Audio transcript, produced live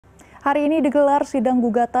Hari ini digelar Sidang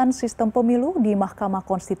Gugatan Sistem Pemilu di Mahkamah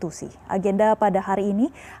Konstitusi. Agenda pada hari ini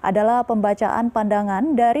adalah pembacaan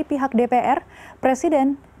pandangan dari pihak DPR,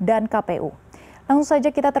 Presiden, dan KPU. Langsung saja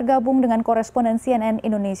kita tergabung dengan koresponden CNN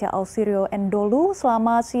Indonesia Ausirio Ndolu.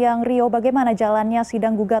 Selamat siang Rio, bagaimana jalannya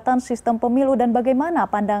Sidang Gugatan Sistem Pemilu dan bagaimana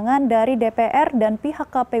pandangan dari DPR dan pihak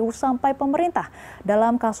KPU sampai pemerintah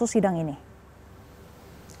dalam kasus sidang ini?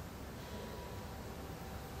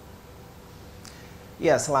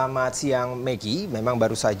 Ya, selamat siang Maggie. Memang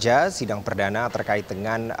baru saja sidang perdana terkait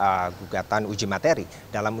dengan gugatan uji materi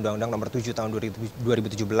dalam Undang-Undang Nomor 7 Tahun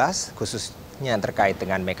 2017, khususnya terkait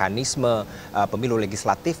dengan mekanisme pemilu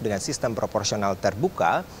legislatif dengan sistem proporsional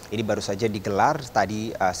terbuka. Ini baru saja digelar tadi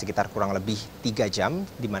sekitar kurang lebih 3 jam,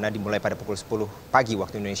 di mana dimulai pada pukul 10 pagi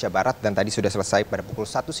waktu Indonesia Barat dan tadi sudah selesai pada pukul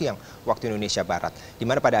 1 siang waktu Indonesia Barat. Di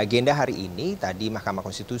mana pada agenda hari ini tadi Mahkamah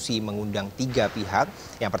Konstitusi mengundang 3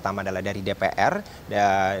 pihak. Yang pertama adalah dari DPR,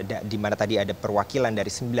 di mana tadi ada perwakilan dari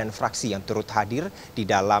 9 fraksi yang turut hadir di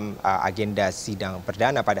dalam agenda sidang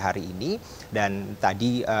perdana pada hari ini, dan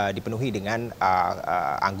tadi dipenuhi dengan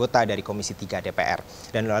anggota dari Komisi 3 DPR.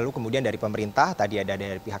 Dan lalu kemudian dari pemerintah tadi ada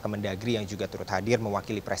dari pihak Kemendagri yang juga turut hadir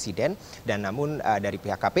mewakili Presiden, dan namun dari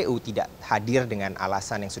pihak KPU tidak hadir dengan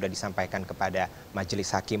alasan yang sudah disampaikan kepada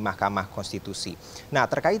Majelis Hakim Mahkamah Konstitusi. Nah,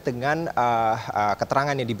 terkait dengan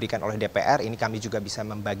keterangan yang diberikan oleh DPR ini kami juga bisa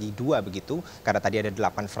membagi dua begitu, karena tadi ada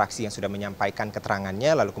 8 fraksi yang sudah menyampaikan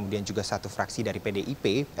keterangannya, lalu kemudian juga 1 fraksi dari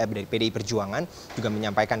dari PDI Perjuangan juga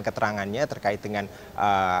menyampaikan keterangannya terkait dengan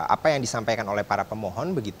apa yang disampaikan oleh para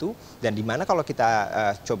pemohon begitu. Dan di mana kalau kita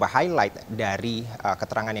coba highlight dari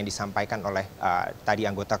keterangan yang disampaikan oleh tadi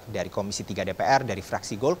anggota dari Komisi 3 DPR dari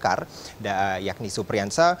fraksi Golkar, yakni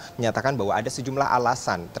Supriyansa, menyatakan bahwa ada sejumlah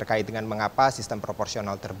alasan terkait dengan mengapa sistem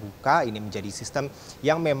proporsional terbuka ini menjadi sistem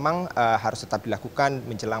yang memang harus tetap dilakukan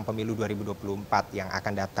menjelang pemilu 2024 yang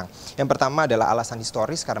akan datang. Yang pertama adalah alasan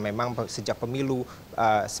historis, karena memang sejak pemilu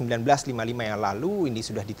 1955 yang lalu ini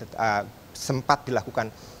sudah sempat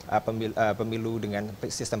dilakukan pemilu dengan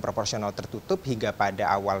sistem proporsional tertutup hingga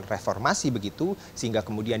pada awal reformasi begitu, sehingga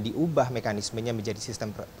kemudian diubah mekanismenya menjadi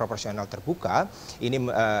sistem proporsional terbuka. Ini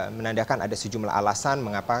menandakan ada sejumlah alasan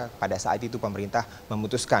mengapa pada saat itu pemerintah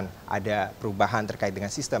memutuskan ada perubahan terkait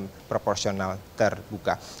dengan sistem proporsional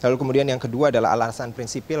terbuka. Lalu kemudian yang kedua adalah alasan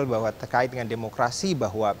prinsipil bahwa terkait dengan demokrasi,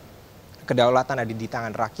 bahwa kedaulatan ada di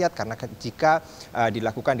tangan rakyat, karena jika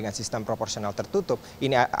dilakukan dengan sistem proporsional tertutup,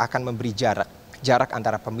 ini akan memberi jarak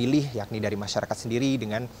antara pemilih, yakni dari masyarakat sendiri,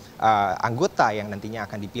 dengan anggota yang nantinya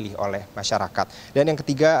akan dipilih oleh masyarakat. Dan yang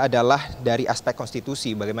ketiga adalah dari aspek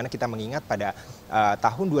konstitusi, bagaimana kita mengingat pada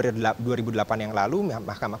tahun 2008 yang lalu,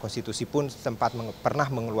 Mahkamah Konstitusi pun sempat pernah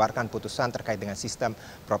mengeluarkan putusan terkait dengan sistem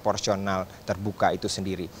proporsional terbuka itu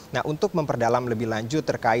sendiri. Nah, untuk memperdalam lebih lanjut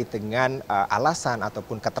terkait dengan alasan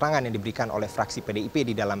ataupun keterangan yang diberikan oleh fraksi PDIP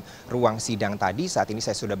di dalam ruang sidang tadi, saat ini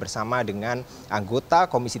saya sudah bersama dengan anggota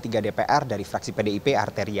Komisi 3 DPR dari fraksi PDIP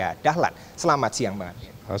Arteria Dahlan. Selamat siang, Bang.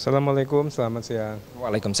 Assalamualaikum, selamat siang.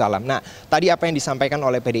 Waalaikumsalam. Nah, tadi apa yang disampaikan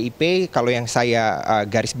oleh PDIP, kalau yang saya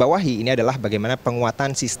garis bawahi ini adalah bagaimana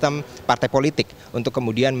penguatan sistem partai politik untuk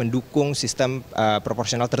kemudian mendukung sistem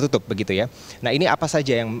proporsional tertutup begitu ya. Nah, ini apa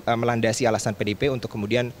saja yang melandasi alasan PDIP untuk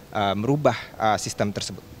kemudian merubah sistem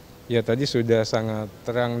tersebut? Ya, tadi sudah sangat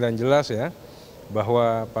terang dan jelas ya,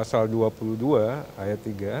 bahwa pasal 22 ayat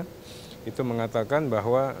 3 itu mengatakan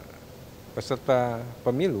bahwa peserta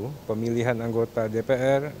pemilu, pemilihan anggota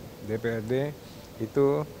DPR, DPRD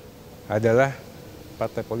itu adalah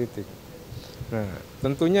partai politik. Nah,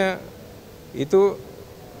 tentunya itu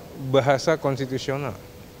bahasa konstitusional.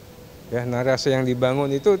 Ya, narasi yang dibangun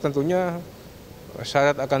itu tentunya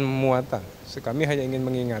syarat akan muatan. Kami hanya ingin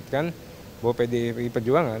mengingatkan bahwa PDI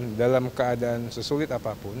Perjuangan dalam keadaan sesulit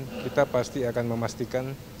apapun, kita pasti akan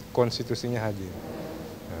memastikan konstitusinya hadir.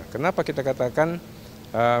 Nah, kenapa kita katakan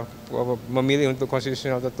memilih untuk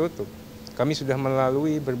konstitusional tertutup? Kami sudah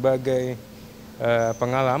melalui berbagai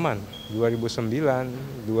pengalaman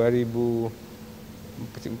 2009,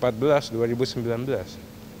 2014,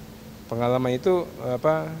 2019. Pengalaman itu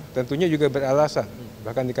tentunya juga beralasan.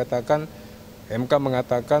 Bahkan dikatakan MK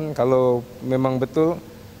mengatakan kalau memang betul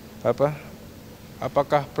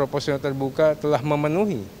apakah proporsional terbuka telah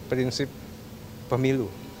memenuhi prinsip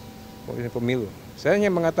pemilu. Saya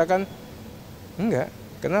hanya mengatakan enggak.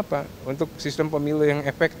 Kenapa? Untuk sistem pemilu yang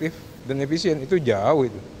efektif dan efisien itu jauh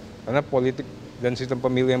itu. Karena politik dan sistem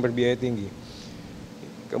pemilu yang berbiaya tinggi.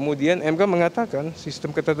 Kemudian MK mengatakan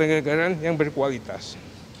sistem ketatanegaraan yang berkualitas.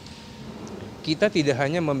 Kita tidak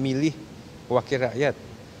hanya memilih wakil rakyat,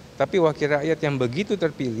 tapi wakil rakyat yang begitu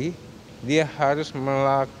terpilih, dia harus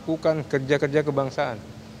melakukan kerja-kerja kebangsaan.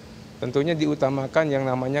 tentunya diutamakan yang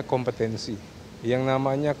namanya kompetensi, yang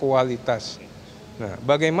namanya kualitas. Nah,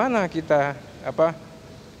 bagaimana kita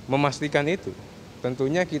memastikan itu?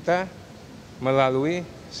 Tentunya kita melalui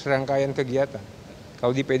serangkaian kegiatan.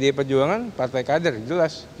 Kalau di PDI Perjuangan, partai kader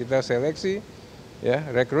jelas kita seleksi, ya,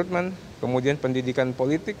 rekrutmen, kemudian pendidikan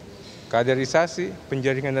politik, kaderisasi,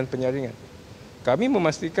 penjaringan dan penyaringan. Kami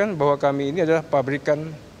memastikan bahwa kami ini adalah pabrikan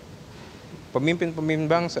pemimpin-pemimpin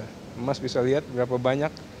bangsa. Mas bisa lihat berapa banyak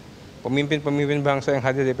pemimpin-pemimpin bangsa yang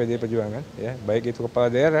hadir di PDI Perjuangan, ya, baik itu kepala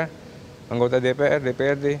daerah, anggota DPR,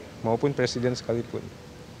 DPRD, maupun presiden sekalipun.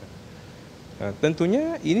 Nah,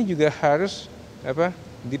 tentunya ini juga harus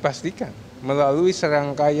dipastikan melalui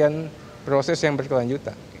serangkaian proses yang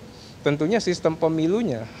berkelanjutan. Tentunya sistem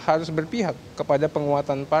pemilunya harus berpihak kepada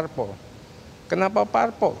penguatan parpol. Kenapa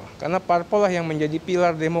parpol? Karena parpol lah yang menjadi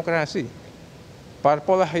pilar demokrasi.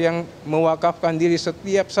 Parpol lah yang mewakafkan diri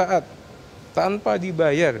setiap saat tanpa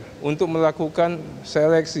dibayar untuk melakukan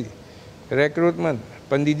seleksi, rekrutmen,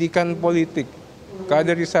 pendidikan politik,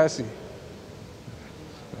 kaderisasi.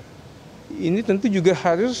 Ini tentu juga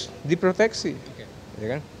harus diproteksi,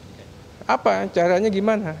 ya kan? Apa caranya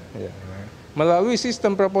gimana? Ya. Melalui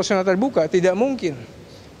sistem proporsional terbuka tidak mungkin,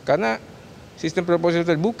 karena sistem proporsional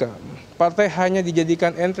terbuka partai hanya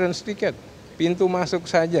dijadikan entrance ticket, pintu masuk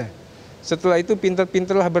saja. Setelah itu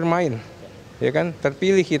pintar-pintarlah bermain, ya kan?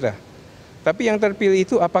 Terpilih kita. Tapi yang terpilih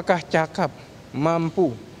itu apakah cakap,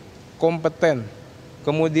 mampu, kompeten,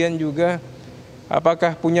 kemudian juga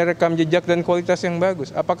apakah punya rekam jejak dan kualitas yang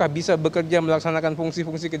bagus? Apakah bisa bekerja melaksanakan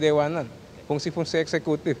fungsi-fungsi kedewanan, fungsi-fungsi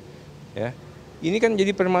eksekutif? Ya, ini kan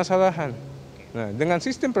jadi permasalahan. Nah, dengan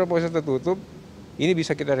sistem proporsional tertutup, ini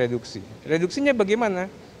bisa kita reduksi. Reduksinya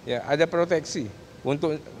bagaimana? Ya, ada proteksi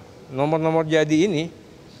untuk nomor-nomor jadi ini,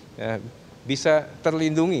 ya, bisa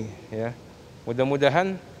terlindungi. Ya,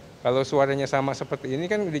 mudah-mudahan kalau suaranya sama seperti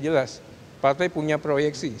ini kan udah jelas. Partai punya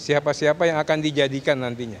proyeksi siapa-siapa yang akan dijadikan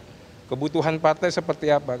nantinya. Kebutuhan partai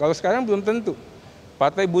seperti apa? Kalau sekarang belum tentu.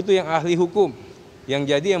 Partai butuh yang ahli hukum, yang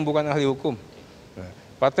jadi yang bukan ahli hukum. Nah,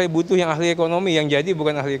 partai butuh yang ahli ekonomi, yang jadi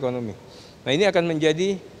bukan ahli ekonomi. Nah, ini akan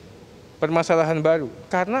menjadi permasalahan baru.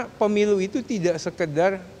 Karena pemilu itu tidak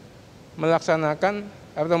sekedar melaksanakan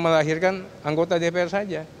atau melahirkan anggota DPR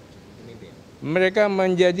saja. Mereka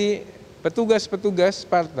menjadi petugas-petugas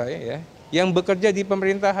partai, ya, yang bekerja di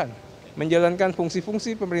pemerintahan, menjalankan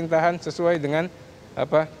fungsi-fungsi pemerintahan sesuai dengan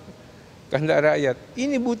kehendak rakyat.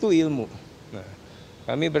 Ini butuh ilmu. Nah,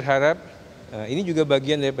 kami berharap ini juga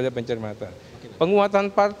bagian daripada pencermatan. Penguatan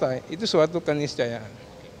partai itu suatu keniscayaan.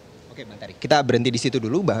 Oke, Bang Terry, kita berhenti di situ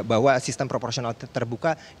dulu bahwa sistem proporsional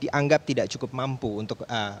terbuka dianggap tidak cukup mampu untuk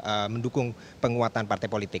mendukung penguatan partai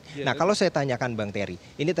politik. Nah, kalau saya tanyakan Bang Terry,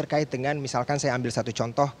 ini terkait dengan misalkan saya ambil satu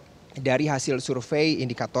contoh dari hasil survei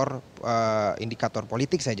indikator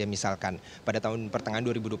politik saja misalkan pada tahun pertengahan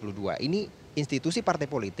 2022 ini institusi partai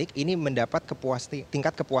politik ini mendapat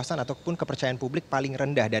tingkat kepuasan ataupun kepercayaan publik paling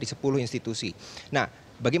rendah dari 10 institusi. Nah,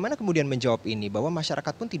 bagaimana kemudian menjawab ini bahwa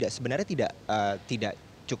masyarakat pun sebenarnya tidak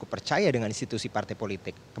cukup percaya dengan institusi partai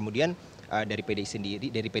politik. Kemudian dari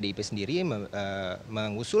PDIP sendiri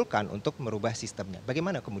mengusulkan untuk merubah sistemnya.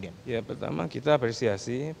 Bagaimana kemudian? Ya, pertama kita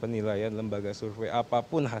apresiasi penilaian lembaga survei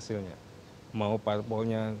apapun hasilnya. Mau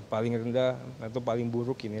parpolnya paling rendah atau paling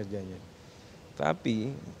buruk kinerjanya.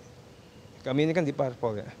 Tapi kami ini kan di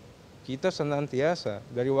parpol, ya. Kita senantiasa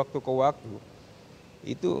dari waktu ke waktu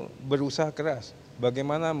itu berusaha keras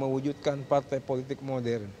bagaimana mewujudkan partai politik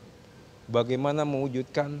modern. Bagaimana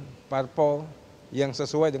mewujudkan parpol yang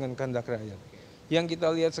sesuai dengan kehendak rakyat. Yang kita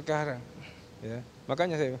lihat sekarang, ya,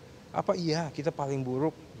 makanya saya, apa iya kita paling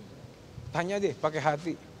buruk? Tanya deh, pakai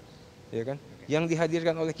hati, ya kan? Yang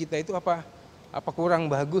dihadirkan oleh kita itu apa kurang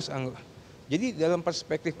bagus? Jadi dalam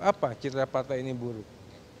perspektif apa citra partai ini buruk?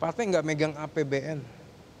 Partai nggak megang APBN.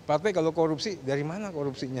 Partai kalau korupsi dari mana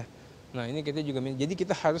korupsinya? Nah, ini kita juga, jadi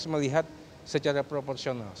kita harus melihat secara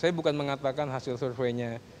proporsional. Saya bukan mengatakan hasil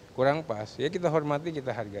surveinya kurang pas, ya kita hormati,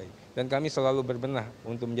 kita hargai. Dan kami selalu berbenah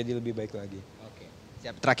untuk menjadi lebih baik lagi. Oke.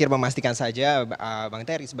 Siap. Terakhir memastikan saja Bang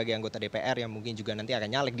Terry sebagai anggota DPR yang mungkin juga nanti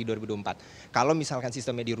akan nyalek di 2024. Kalau misalkan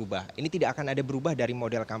sistemnya dirubah, ini tidak akan ada berubah dari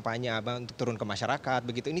model kampanye Abang untuk turun ke masyarakat,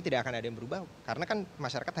 begitu ini tidak akan ada yang berubah. Karena kan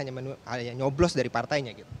masyarakat hanya nyoblos dari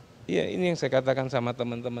partainya gitu. Iya, ini yang saya katakan sama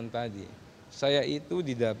teman-teman tadi. Saya itu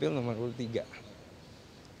di dapil nomor urut 3.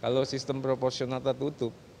 Kalau sistem proporsional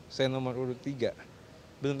tertutup, saya nomor urut 3.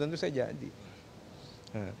 Belum tentu saya jadi.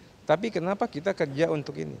 Nah, tapi kenapa kita kerja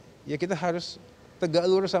untuk ini? Ya kita harus tegak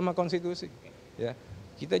lurus sama konstitusi. Ya,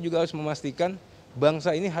 kita juga harus memastikan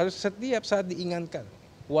bangsa ini harus setiap saat diingatkan,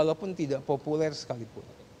 walaupun tidak populer sekalipun.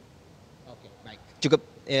 Oke, baik. Cukup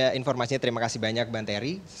ya, informasinya. Terima kasih banyak Bang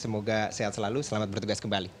Terry. Semoga sehat selalu. Selamat bertugas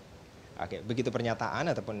kembali. Oke, begitu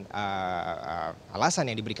pernyataan ataupun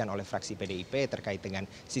alasan yang diberikan oleh fraksi PDIP terkait dengan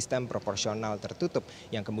sistem proporsional tertutup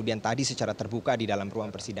yang kemudian tadi secara terbuka di dalam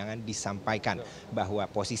ruang persidangan disampaikan bahwa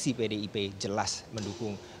posisi PDIP jelas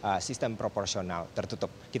mendukung sistem proporsional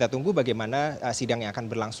tertutup. Kita tunggu bagaimana sidang yang akan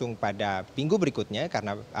berlangsung pada minggu berikutnya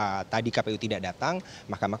karena tadi KPU tidak datang,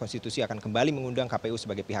 Mahkamah Konstitusi akan kembali mengundang KPU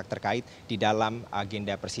sebagai pihak terkait di dalam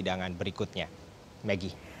agenda persidangan berikutnya.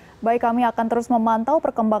 Maggie. Baik, kami akan terus memantau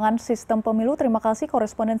perkembangan sistem pemilu. Terima kasih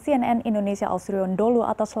koresponden CNN Indonesia Ausirio Ndolu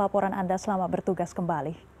atas laporan Anda. Selamat bertugas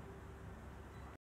kembali.